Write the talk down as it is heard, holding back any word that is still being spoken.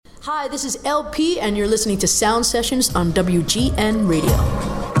Hi, this is LP, and you're listening to Sound Sessions on WGN Radio.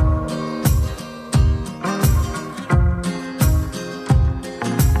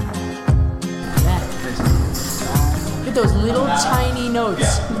 Look at those little tiny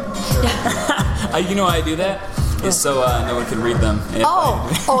notes. You know why I do that? Is so no one can read them.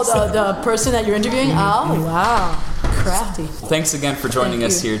 The person that you're interviewing? Oh, wow. Crafty. Thanks again for joining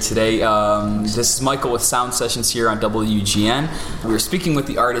us here today. This is Michael with Sound Sessions here on WGN. We were speaking with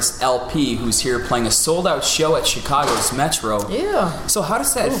the artist LP, who's here playing a sold-out show at Chicago's Metro. Yeah. So how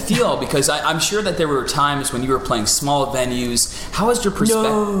does that feel? Because I'm sure that there were times when you were playing small venues. How has your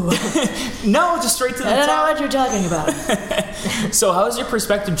perspective... No, just straight to the top. I don't know what you're talking about. So how has your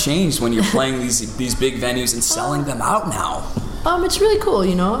perspective changed when you're playing these big venues and selling them out now? It's really cool,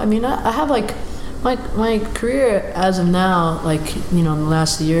 you know. I mean, I have like... My career as of now, like, you know, in the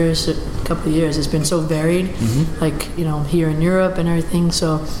last couple of years, has been so varied, like, you know, here in Europe and everything.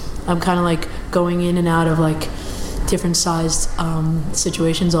 So I'm kind of like going in and out of like different sized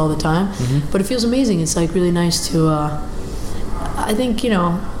situations all the time. But it feels amazing. It's like really nice to, I think, you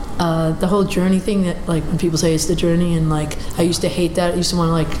know, the whole journey thing that, like, when people say it's the journey, and like, I used to hate that. I used to want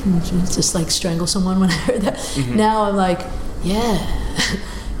to like just like strangle someone when I heard that. Now I'm like, yeah,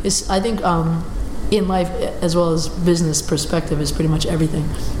 I think, in life as well as business perspective is pretty much everything.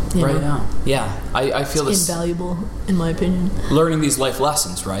 Right now. Yeah. I feel it's invaluable, in my opinion. Learning these life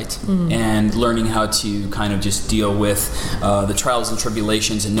lessons, right? And learning how to kind of just deal with the trials and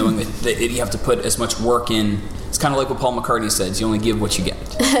tribulations, and knowing that you have to put as much work in. It's kind of like what Paul McCartney says, you only give what you get.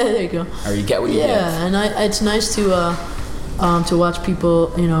 There you go. Or you get what you get. Yeah, and it's nice to watch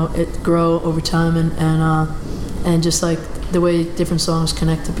people, you know, it grow over time, and just like the way different songs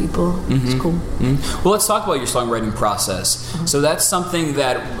connect to people. It's cool. Well, let's talk about your songwriting process. So that's something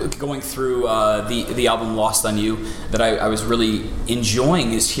that, going through the album Lost on You, that I was really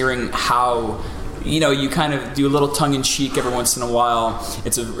enjoying, is hearing how, you know, you kind of do a little tongue-in-cheek every once in a while.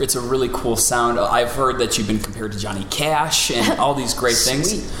 It's a really cool sound. I've heard that you've been compared to Johnny Cash and all these great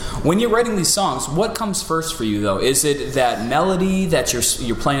things. When you're writing these songs, what comes first for you, though? Is it that melody that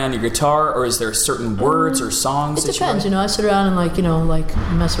you're playing on your guitar, or is there certain words or songs? It depends. You know, I sit around and like, you know, like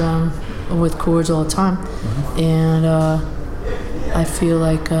mess around with chords all the time, and I feel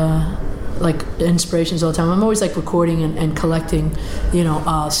like inspirations all the time. I'm always like recording and collecting, you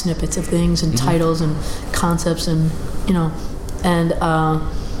know, snippets of things and titles and concepts, and you know,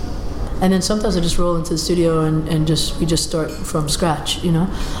 and then sometimes I just roll into the studio and we just start from scratch, you know.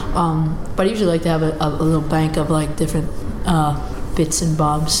 But I usually like to have a little bank of like different bits and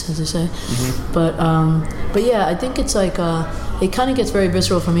bobs, as I say. But yeah, I think it's like it kind of gets very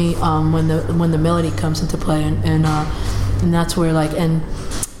visceral for me when the melody comes into play, and that's where like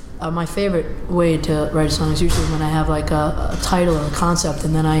my favorite way to write a song is usually when I have like a title or a concept,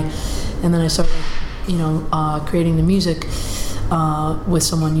 and then I start like, you know, creating the music with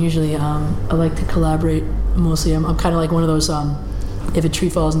someone. Usually I like to collaborate mostly. I'm kind of like one of those if a tree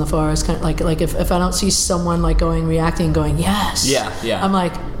falls in the forest, kind of like if I don't see someone like reacting going yes, yeah, I'm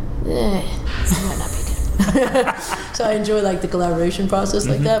like, it might not be good. So I enjoy like the collaboration process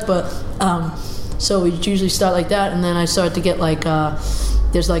like that. But so we usually start like that, and then I start to get like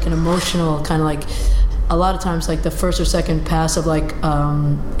there's like an emotional kind of like, a lot of times like the first or second pass of like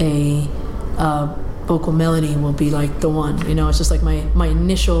a vocal melody will be like the one, you know. It's just like my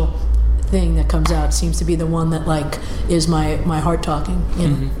initial thing that comes out seems to be the one that like is my heart talking, you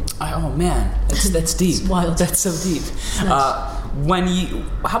know. Oh man, that's deep. It's wild. That's so deep. Nice.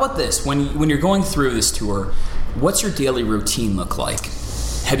 How about this? When you're going through this tour, what's your daily routine look like?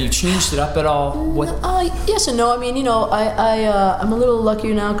 Have you changed it up at all? Yes and no. I mean, you know, I'm a little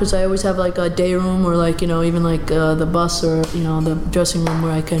luckier now because I always have like a day room, or like, you know, even like the bus, or you know, the dressing room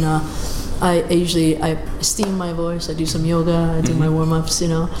where I can. I steam my voice. I do some yoga. I do my warm-ups. You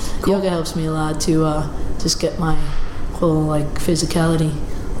know, cool. Yoga helps me a lot to just get my whole like physicality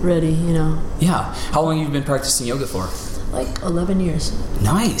ready. You know. Yeah. How long have you been practicing yoga for? Like 11 years.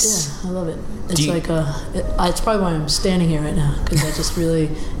 Nice. Yeah, I love it. It's it's probably why I'm standing here right now, because it just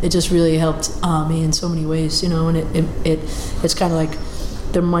really helped me in so many ways, you know. And it's kind of like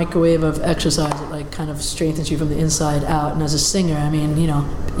the microwave of exercise. It like kind of strengthens you from the inside out. And as a singer, I mean, you know,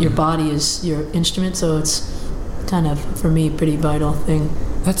 your body is your instrument, so it's kind of, for me, a pretty vital thing.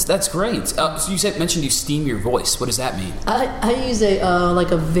 That's great. So you mentioned you steam your voice. What does that mean? I use a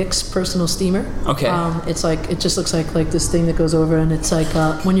Vicks personal steamer. Okay. It's like, it just looks like this thing that goes over, and it's like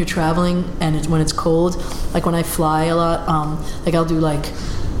when you're traveling and when it's cold, like when I fly a lot, like I'll do like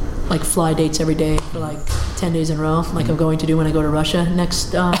fly dates every day for like 10 days in a row, like I'm going to do when I go to Russia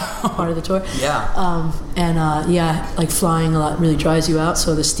next part of the tour. Yeah. Like flying a lot really dries you out.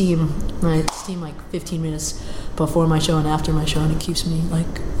 So the steam like 15 minutes before my show and after my show, and it keeps me like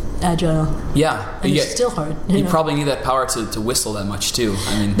agile. Yeah. And it's still hard. You probably need that power to whistle that much too.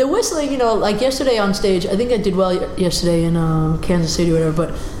 I mean, the whistling, like yesterday on stage, I think I did well yesterday in Kansas City or whatever,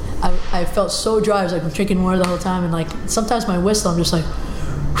 but I felt so dry. I was like, I'm drinking water the whole time, and like sometimes my whistle, I'm just like,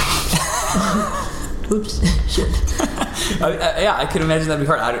 oops, shit. I can imagine that'd be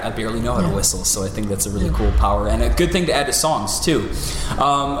hard. I barely know how to whistle, so I think that's a really cool power and a good thing to add to songs too.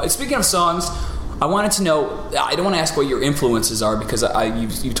 Speaking of songs, I wanted to know, I don't want to ask what your influences are because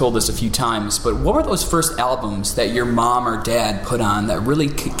you told us a few times, but what were those first albums that your mom or dad put on that really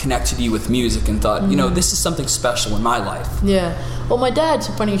connected you with music and thought, this is something special in my life? Yeah. Well, my dad's,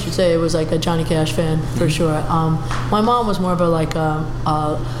 funny you should say, was like a Johnny Cash fan for sure. My mom was more of a like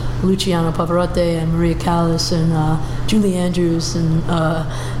Luciano Pavarotti and Maria Callas and Julie Andrews and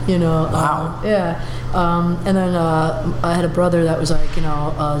wow. And then I had a brother that was like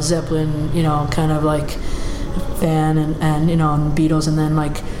Zeppelin, kind of like fan and Beatles, and then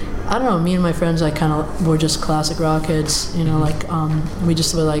like I don't know, me and my friends like kind of were just classic rock heads, we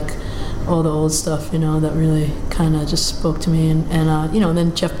just were like all the old stuff, that really kind of just spoke to me, and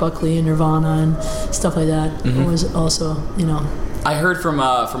then Jeff Buckley and Nirvana and stuff like that was also, I heard from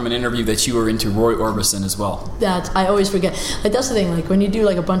an interview that you were into Roy Orbison as well. That I always forget. Like that's the thing. Like when you do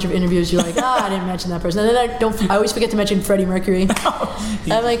like a bunch of interviews, you're like, I didn't mention that person. And then I always forget to mention Freddie Mercury.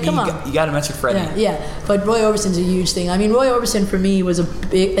 I'm like, come on, you got to mention Freddie. Yeah. But Roy Orbison's a huge thing. I mean, Roy Orbison for me is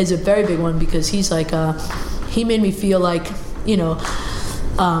a very big one because he's like, he made me feel like, and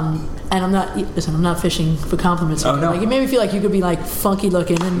I'm not fishing for compliments. Oh, no. Like it made me feel like you could be like funky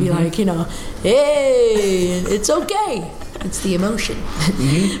looking and be like, hey, it's okay. It's the emotion.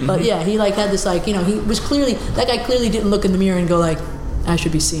 But yeah, he like had this like, he was clearly, that guy clearly didn't look in the mirror and go like, I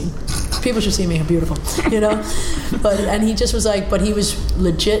should be seen. People should see me, I'm beautiful, and he just was like, but he was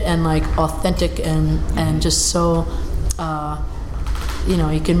legit and like authentic and just so,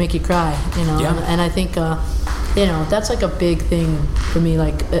 he can make you cry, Yeah. and I think, that's like a big thing for me,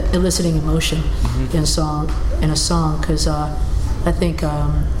 like eliciting emotion in a song, because I think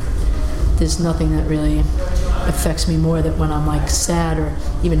there's nothing that really affects me more than when I'm like sad or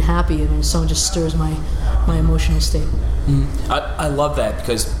even happy, and when a song just stirs my emotional state. I love that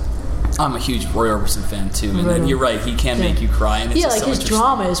because I'm a huge Roy Orbison fan too, and you're right, he can make you cry, and it's like so his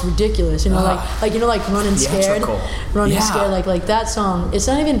drama is ridiculous, like running scared, scared, like that song. It's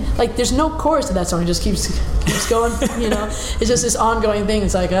not even like there's no chorus to that song. It just keeps going, It's just this ongoing thing.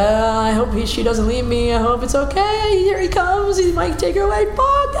 It's like, I hope she doesn't leave me. I hope it's okay. Here he comes. He might take her away.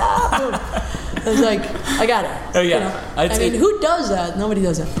 Fuck. It's like I got it. Oh yeah. Who does that? Nobody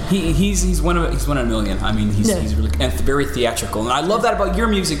does that. He's one of a million. I mean, he's really and very theatrical, and I love that about your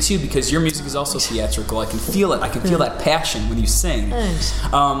music too because your music is also theatrical. I can feel it. I can feel that passion when you sing. Thanks.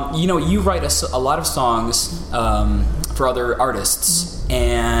 You write a lot of songs for other artists,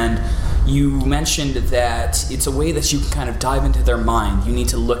 and you mentioned that it's a way that you can kind of dive into their mind. You need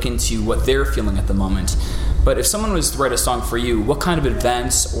to look into what they're feeling at the moment. But if someone was to write a song for you, what kind of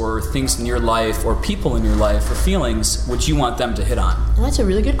events or things in your life or people in your life or feelings would you want them to hit on? That's a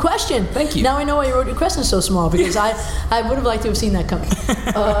really good question. Thank you. Now I know why you wrote your question so small, because I would have liked to have seen that coming.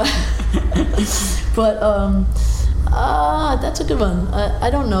 That's a good one. I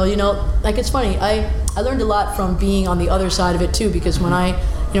don't know. Like it's funny. I learned a lot from being on the other side of it too, because when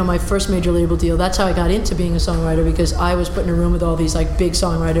my first major label deal, that's how I got into being a songwriter, because I was put in a room with all these like big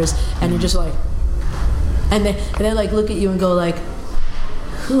songwriters, and you're just like, and they like look at you and go like,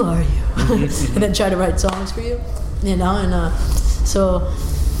 who are you? And then try to write songs for you, and so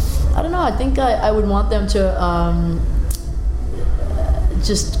I don't know. I think I would want them to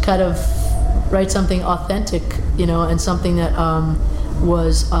just kind of write something authentic, and something that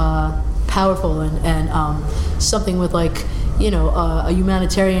was powerful and something with like a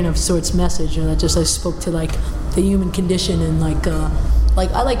humanitarian of sorts message, that just like spoke to like the human condition, and like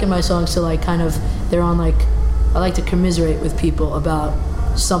I like in my songs to like kind of they're on like I like to commiserate with people about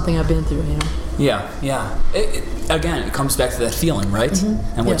something I've been through, Yeah. Again, it comes back to that feeling, right?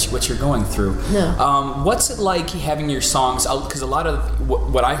 And what you're going through. Yeah. What's it like having your songs? Because a lot of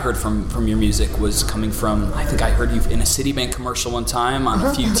what I heard from your music was coming from. I think I heard you in a Citibank commercial one time, on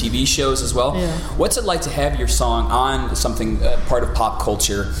a few TV shows as well. Yeah. What's it like to have your song on something part of pop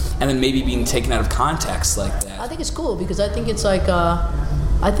culture, and then maybe being taken out of context like that? I think it's cool, because I think it's like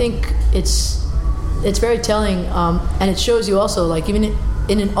I think it's very telling, and it shows you also like even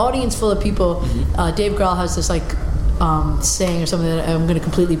in an audience full of people, Dave Grohl has this like saying or something that I'm going to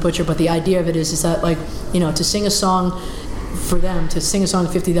completely butcher, but the idea of it is that like, you know, to sing a song for them, to sing a song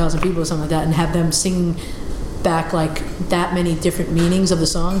to 50,000 people or something like that, and have them sing back like that many different meanings of the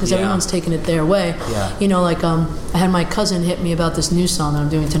song, because everyone's taking it their way. You know, like I had my cousin hit me about this new song that I'm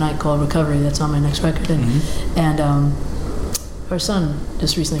doing tonight called Recovery, that's on my next record, and her son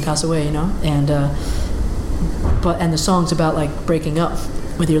just recently passed away, you know, and the song's about like breaking up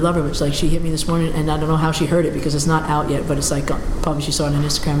with your lover, which like she hit me this morning, and I don't know how she heard it because it's not out yet, but it's like probably she saw it on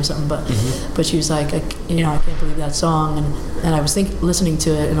Instagram or something, but she was like, I can't believe that song, and I was listening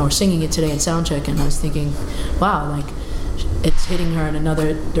to it or singing it today at soundcheck, and I was thinking, wow, like it's hitting her in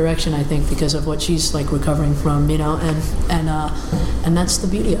another direction, I think, because of what she's like recovering from, you know, and that's the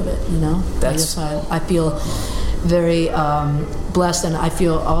beauty of it, you know. That's I feel very blessed, and I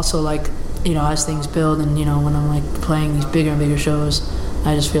feel also like, you know, as things build, and you know, when I'm like playing these bigger and bigger shows,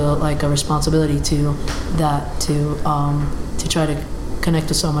 I just feel like a responsibility to that, to try to connect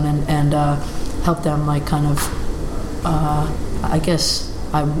to someone and help them, like kind of, I guess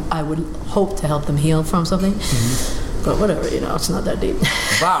I would hope to help them heal from something, but whatever, you know, it's not that deep.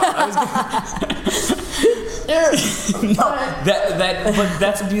 Wow. But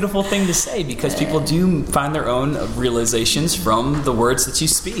that's a beautiful thing to say, because people do find their own realizations from the words that you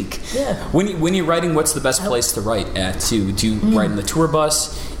speak. Yeah. When you're writing, what's the best place to write at? Do you write in the tour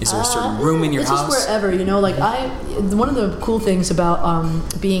bus? Is there a certain room in your house? It's just wherever, you know. Like one of the cool things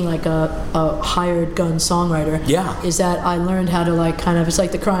about being like a hired gun songwriter, is that I learned how to like kind of, it's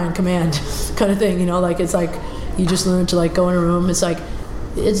like the cry on command kind of thing, you know. Like it's like you just learn to like go in a room. It's like,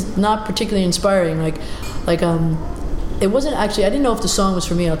 it's not particularly inspiring. Like it wasn't actually, I didn't know if the song was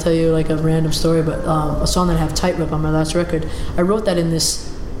for me. I'll tell you like a random story, but a song that I have, Tightrope, on my last record, I wrote that in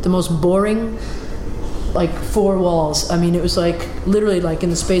the most boring, like 4 walls. I mean, it was like literally like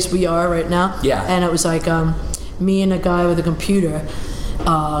in the space we are right now. And it was like me and a guy with a computer,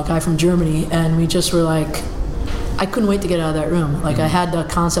 a guy from Germany, and we just were like, I couldn't wait to get out of that room. Like I had the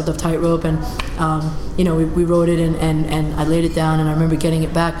concept of Tightrope, and you know, we wrote it, and I laid it down, and I remember getting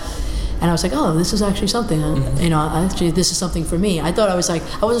it back, and I was like, oh, this is actually something. And, you know, actually this is something for me. I thought I was like,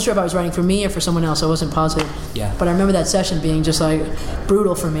 I wasn't sure if I was writing for me or for someone else. I wasn't positive. But I remember that session being just like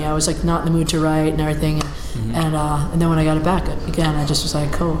brutal for me. I was like not in the mood to write and everything. And then when I got it back again, I just was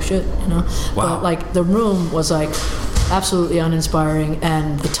like, oh shit, you know. But like the room was like absolutely uninspiring,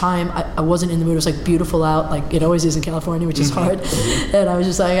 and the time I wasn't in the mood. It was like beautiful out, like it always is in California, which is hard. And I was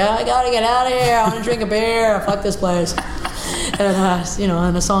just like, I gotta get out of here. I want to drink a beer. Fuck this place. And you know,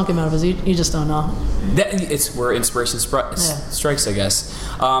 and the song came out of it. You just don't know. It's where inspiration strikes, I guess.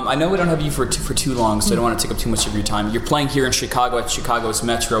 I know we don't have you for too long, so I don't want to take up too much of your time. You're playing here in Chicago at Chicago's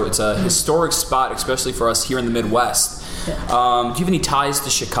Metro. It's a historic spot, especially for us here in the Midwest. Do you have any ties to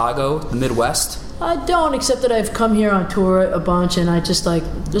Chicago, the Midwest? I don't, except that I've come here on tour a bunch, and I just like,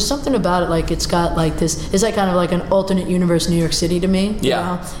 there's something about it, like it's got like this, it's like kind of like an alternate universe New York City to me, you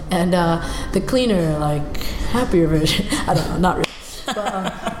know? And the cleaner, like happier version, I don't know, not really,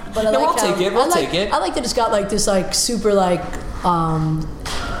 but I no, like we'll take it. I like that it's got like this like super like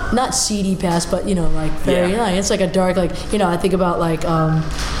not seedy past, but you know, like very, like, it's like a dark, like, you know, I think about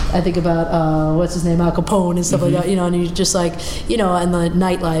what's his name, Al Capone and stuff like that, you know, and you just like, you know, and the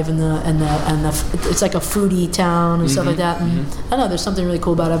nightlife and the it's like a foodie town and stuff like that. And I don't know, there's something really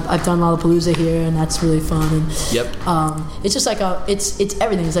cool about it. I've done Lollapalooza here, and that's really fun. And it's just like it's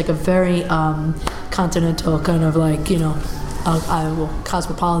everything. It's like a very continental kind of like, you know,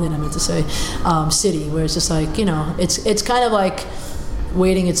 cosmopolitan, I meant to say, city, where it's just like, you know, it's kind of like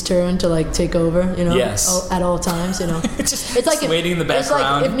waiting its turn to like take over, you know, at all times, you know. it's like waiting in the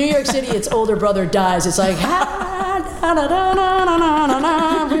background. It's like if New York City, its older brother dies, it's like,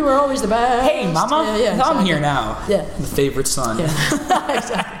 we were always the best. Hey, mama, exactly. I'm here now. The favorite son.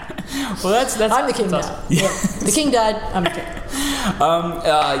 Exactly. Well, that's I'm the king now. Awesome. The king died. I'm the king.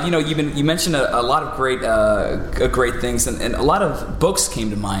 You know, you mentioned a lot of great things, and a lot of books came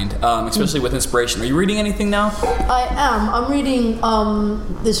to mind, especially with inspiration. Are you reading anything now? I am. I'm reading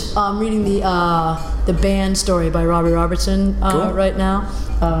the Band story by Robbie Robertson right now.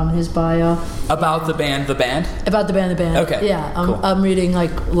 His bio about the band. About the band. Okay. Yeah. Cool. I'm reading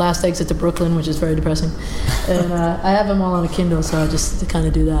like Last Exit to Brooklyn, which is very depressing, and I have them all on a Kindle, so I just kind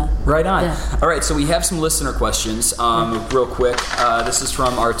of do that. Right on. Yeah. All right. So we have some listener questions. Real quick. This is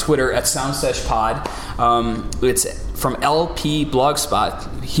from our Twitter at SoundSeshPod. It's from LP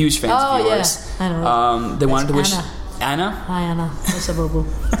Blogspot. Huge fans of yours. Yeah. I know. They wanted to wish Anna. Hi, Anna. What's up, boo?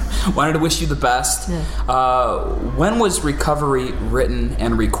 Wanted to wish you the best. Yeah. When was Recovery written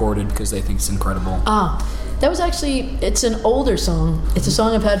and recorded? Because they think it's incredible. That was actually, it's an older song. It's a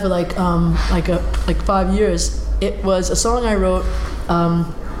song I've had for like 5 years. it was a song I wrote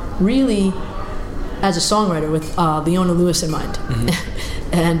really as a songwriter with Leona Lewis in mind.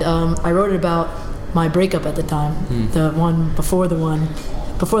 Mm-hmm. And I wrote it about my breakup at the time, the one before the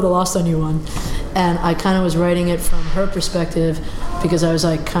Lost on You one. And I kind of was writing it from her perspective because I was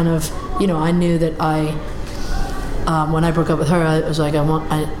like kind of, I knew that when I broke up with her, I was like,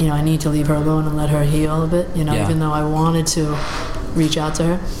 I need to leave her alone and let her heal a bit, even though I wanted to reach out to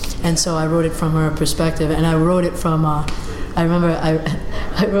her. And so I wrote it from her perspective, and I wrote it from, I remember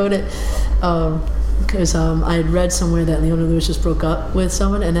I wrote it because I had read somewhere that Leona Lewis just broke up with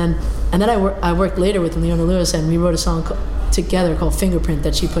someone, and then I worked later with Leona Lewis, and we wrote a song together called Fingerprint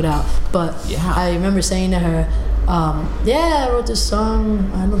that she put out. But I remember saying to her, I wrote this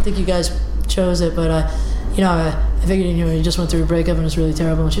song, I don't think you guys chose it, but I figured, you just went through a breakup and it was really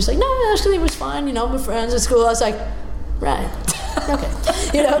terrible. And she's like, no, actually it was fine, we're friends at school. I was like, right. Okay.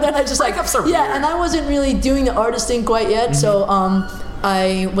 Then I just breakups are weird. And I wasn't really doing the artist thing quite yet. Mm-hmm. So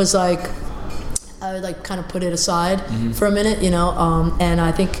I was like, I would like kind of put it aside for a minute, and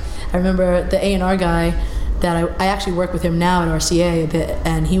I think I remember the A&R guy that I actually work with him now at RCA a bit,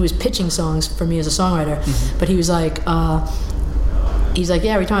 and he was pitching songs for me as a songwriter, but he was like,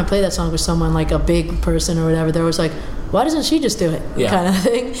 every time I play that song with someone, like a big person or whatever, there was like, why doesn't she just do it? Kind of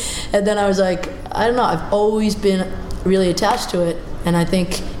thing. And then I was like, I don't know, I've always been really attached to it, and I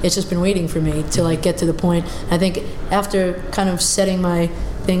think it's just been waiting for me to like get to the point. I think after kind of setting my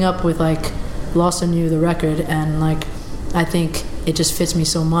thing up with like Lost on You, the record, and like I think it just fits me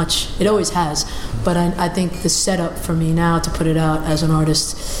so much. It always has, but I think the setup for me now to put it out as an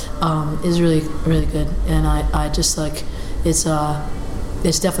artist is really, really good, and I just like it's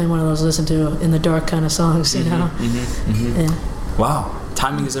definitely one of those listen to in the dark kind of songs, Yeah. Wow,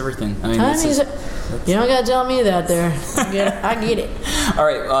 timing is everything. I mean, you don't gotta tell me that there. I get it. All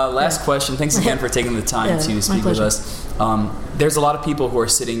right, last question. Thanks again for taking the time to speak with us. There's a lot of people who are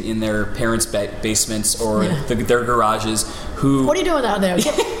sitting in their parents' basements or their garages who... What are you doing out there?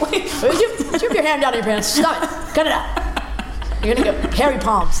 Keep your hand down in your pants. Stop it. Cut it out. You're going to get hairy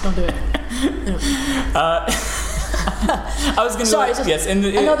palms. Don't do it. I was going to... Sorry. Yes, I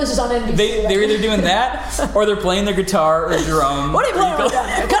know this is on NBC. They're either doing that or they're playing their guitar or drum. What are you playing down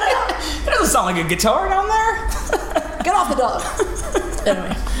there? Cut it out. It doesn't sound like a guitar down there. Get off the dog.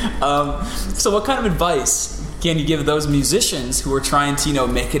 Anyway. So what kind of advice can you give those musicians who are trying to,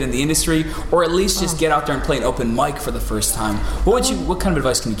 make it in the industry, or at least just get out there and play an open mic for the first time? What kind of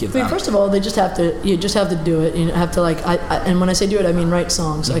advice can you give them? First of all, you just have to do it. You have to and when I say do it, I mean write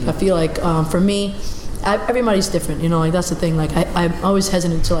songs. Like I feel like for me, everybody's different. Like that's the thing. Like I'm always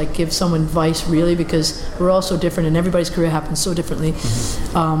hesitant to like give someone advice really, because we're all so different and everybody's career happens so differently.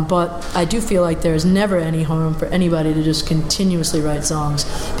 But I do feel like there's never any harm for anybody to just continuously write songs,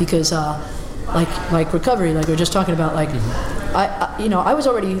 because like recovery, like we were just talking about, like I was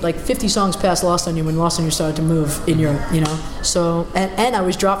already like 50 songs past Lost on You when Lost on You started to move in Europe, so and I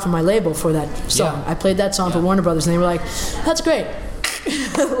was dropped from my label for that song. I played that song for Warner Brothers and they were like, that's great.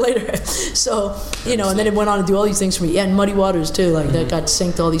 Later, so and then it went on to do all these things for me, and Muddy Waters too, like that got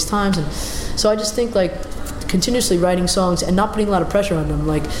synced all these times, and so I just think like continuously writing songs and not putting a lot of pressure on them.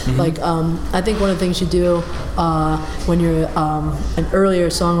 I think one of the things you do when you're an earlier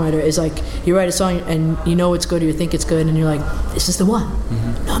songwriter is like you write a song and you know it's good or you think it's good and you're like, this is the one.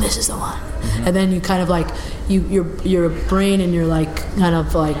 No, this is the one. And then you kind of like your brain and your like kind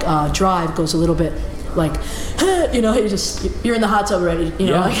of like drive goes a little bit like you're in the hot tub already,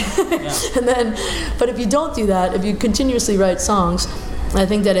 and then but if you don't do that, if you continuously write songs, I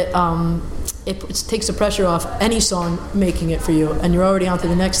think that it takes the pressure off any song making it for you, and you're already on to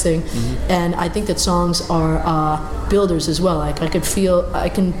the next thing. And I think that songs are builders as well. Like I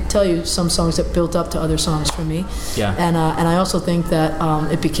can tell you some songs that built up to other songs for me. And I also think that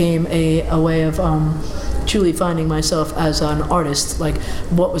it became a way of truly finding myself as an artist, like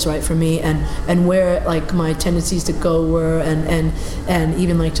what was right for me and where like my tendencies to go were, and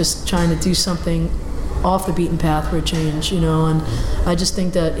even like just trying to do something off the beaten path for a change, and I just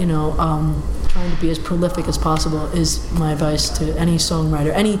think that trying to be as prolific as possible is my advice to any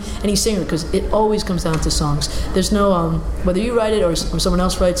songwriter, any singer, because it always comes down to songs. There's no whether you write it or someone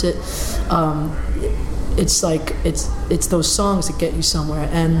else writes it, it's like it's those songs that get you somewhere.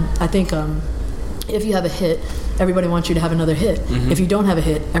 And I think if you have a hit, everybody wants you to have another hit. If you don't have a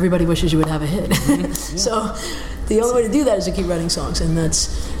hit, everybody wishes you would have a hit. So the only way to do that is to keep writing songs, and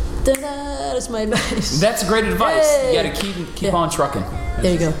that's my advice. That's great advice. Hey. You got to keep on trucking.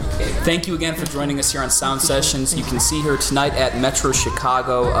 There you go. Thank you again for joining us here on Sound Sessions. You can see her tonight at Metro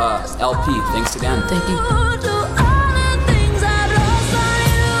Chicago LP. Thanks again. Thank you.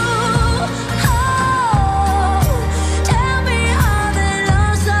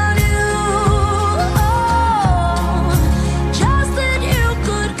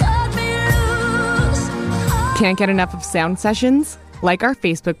 Can't get enough of Sound Sessions? Like our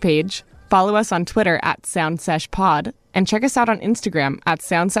Facebook page, follow us on Twitter @SoundSeshPod, and check us out on Instagram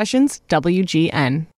 @SoundSessionsWGN.